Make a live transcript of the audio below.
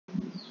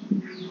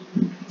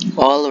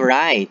All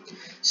right,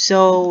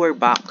 so we're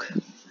back.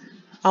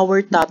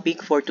 Our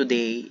topic for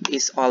today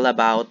is all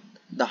about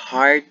the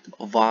heart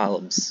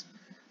valves.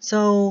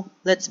 So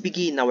let's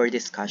begin our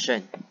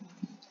discussion.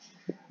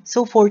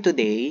 So for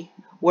today,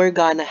 we're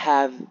gonna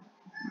have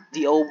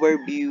the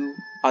overview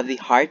of the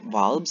heart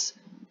valves,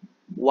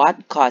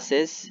 what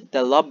causes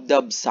the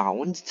lub-dub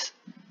sounds,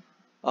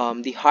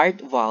 the heart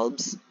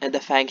valves, and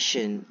the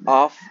function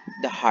of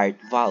the heart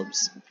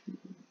valves.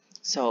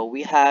 So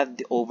we have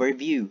the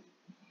overview.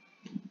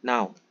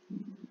 Now,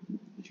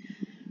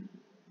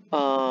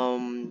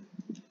 um,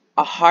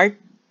 a heart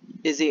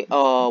is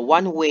a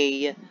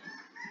one-way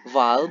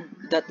valve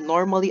that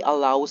normally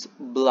allows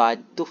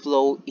blood to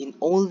flow in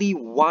only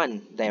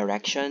one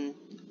direction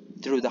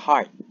through the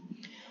heart.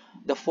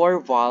 The four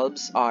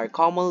valves are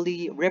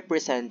commonly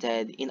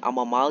represented in a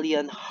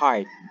mammalian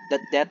heart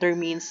that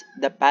determines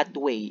the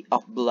pathway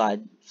of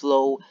blood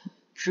flow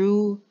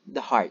through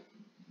the heart.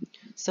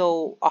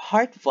 So, a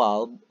heart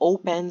valve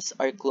opens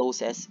or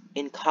closes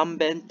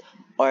incumbent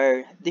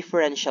or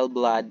differential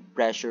blood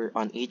pressure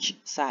on each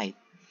side.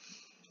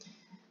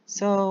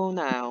 So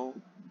now,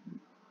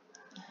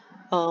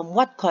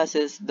 what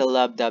causes the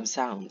lub dub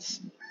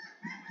sounds?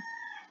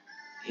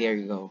 Here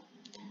you go.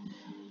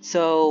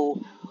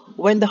 So,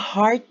 when the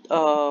heart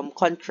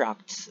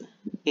contracts,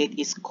 it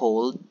is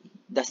called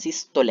the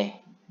systole.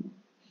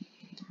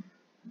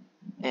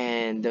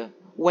 And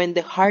when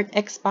the heart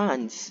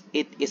expands,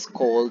 it is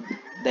called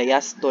the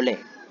diastole.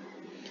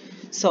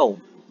 So,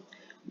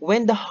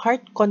 when the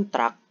heart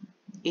contracts,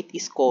 it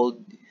is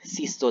called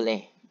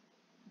systole.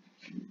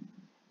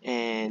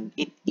 And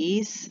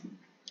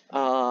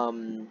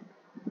um,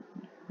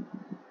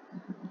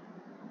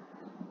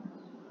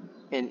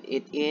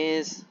 it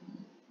is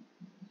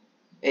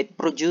it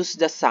produces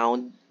the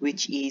sound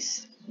which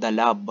is the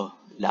lub.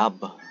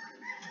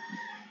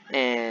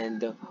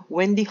 And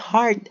when the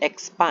heart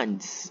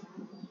expands,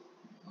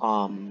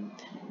 um,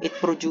 it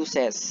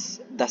produces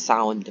the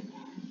sound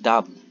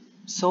dub.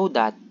 So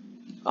that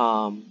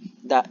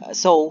the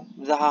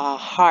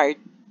heart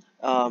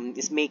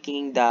is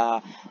making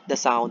the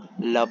sound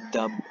lub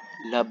dub,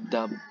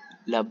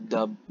 lub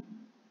dub,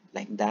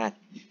 like that.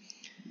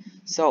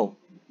 So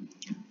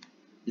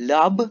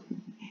lub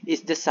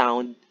is the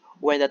sound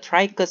when the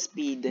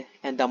tricuspid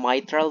and the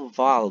mitral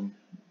valve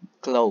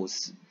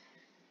close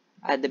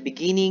at the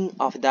beginning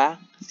of the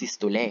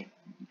systole.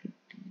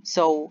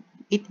 So,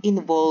 it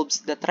involves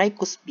the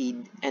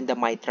tricuspid and the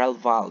mitral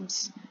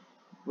valves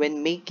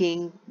when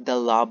making the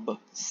lub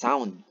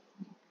sound.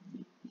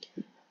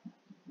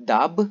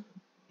 Dub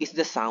is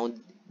the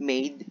sound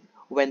made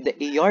when the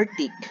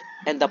aortic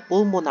and the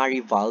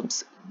pulmonary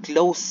valves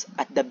close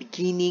at the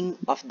beginning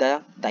of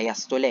the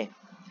diastole.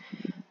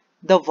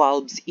 The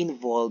valves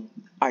involved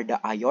are the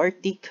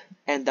aortic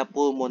and the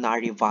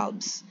pulmonary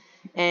valves,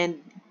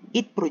 and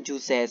it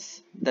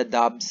produces the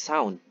dub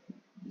sound.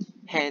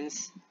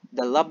 Hence,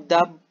 the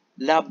lub-dub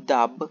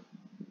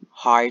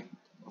heart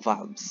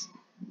valves.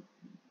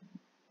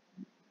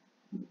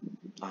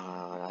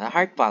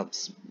 Heart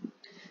valves.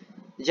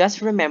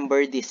 Just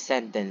remember this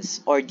sentence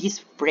or this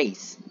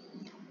phrase.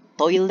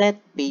 Toilet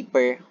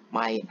paper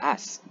my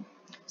ass.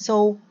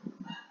 So,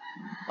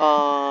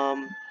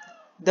 um,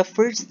 the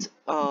first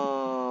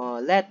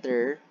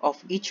letter of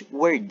each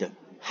word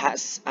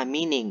has a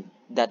meaning.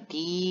 The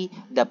T,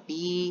 the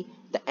P,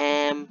 the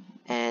M,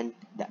 and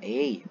the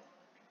A.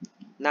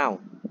 Now,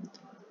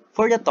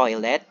 for the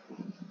toilet,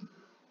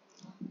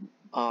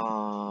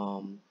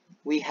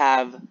 we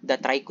have the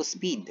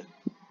tricuspid.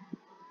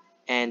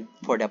 And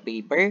for the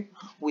paper,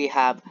 we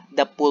have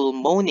the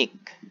pulmonic.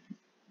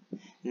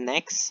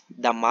 Next,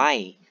 the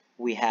mi.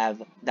 We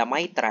have the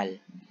mitral.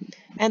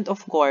 And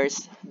of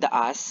course, the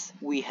as,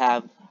 we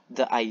have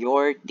the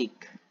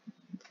aortic.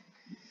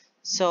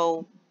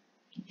 So,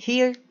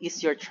 here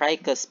is your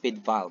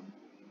tricuspid valve.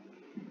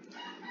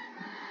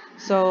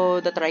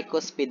 So, the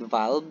tricuspid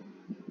valve,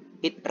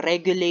 it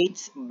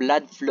regulates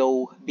blood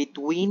flow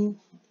between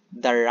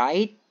the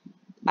right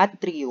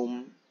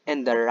atrium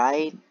and the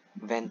right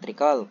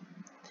ventricle.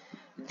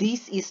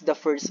 This is the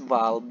first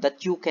valve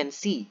that you can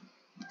see.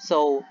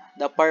 So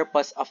the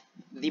purpose of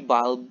the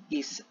valve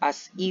is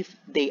as if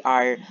they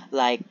are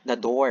like the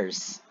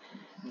doors.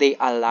 They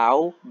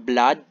allow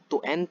blood to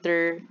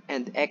enter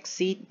and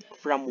exit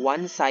from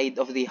one side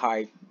of the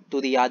heart to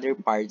the other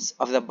parts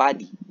of the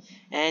body.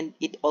 And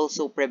it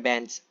also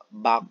prevents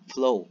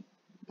backflow.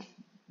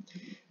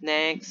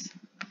 Next,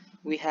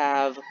 we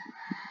have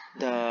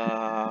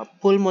the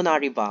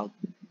pulmonary valve.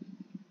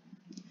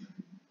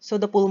 So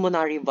the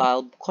pulmonary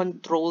valve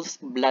controls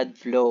blood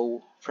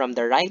flow from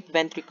the right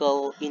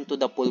ventricle into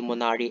the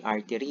pulmonary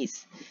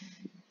arteries.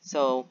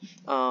 So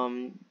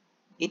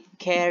it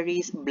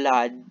carries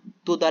blood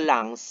to the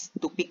lungs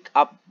to pick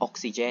up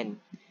oxygen.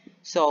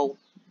 So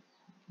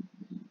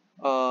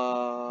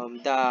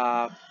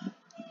the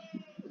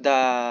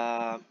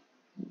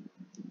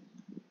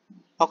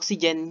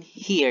oxygen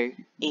here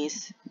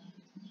is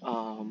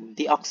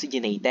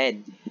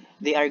deoxygenated.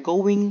 They are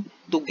going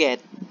to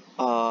get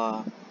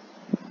uh,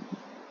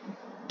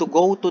 to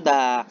go to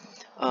the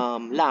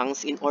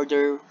lungs in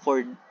order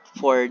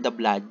for the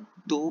blood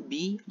to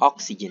be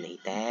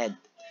oxygenated.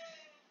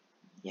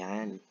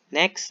 Yan.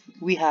 Next,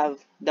 we have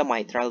the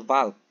mitral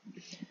valve.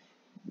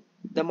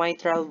 The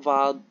mitral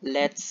valve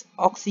lets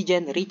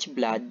oxygen-rich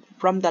blood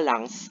from the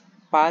lungs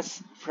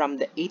pass from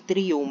the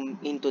atrium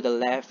into the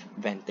left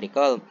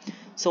ventricle.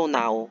 So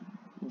now,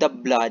 the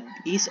blood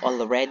is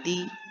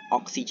already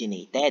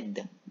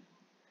oxygenated.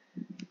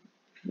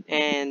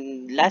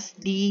 And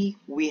lastly,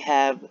 we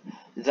have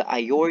the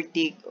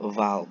aortic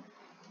valve.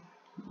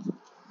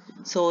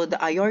 So the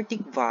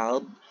aortic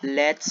valve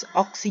lets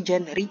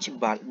oxygen-rich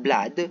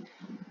blood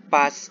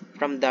pass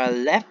from the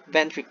left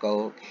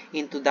ventricle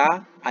into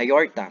the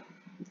aorta.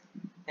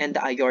 And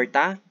the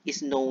aorta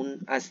is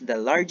known as the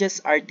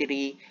largest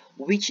artery,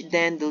 which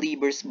then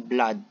delivers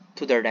blood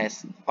to the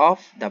rest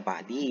of the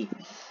body.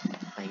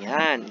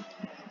 Ayan.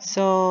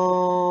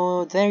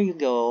 So, there you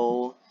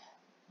go.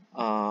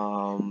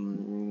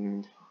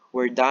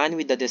 We're done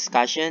with the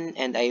discussion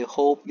and I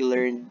hope you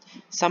learned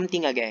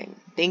something again.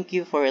 Thank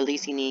you for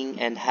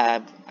listening and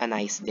have a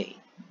nice day.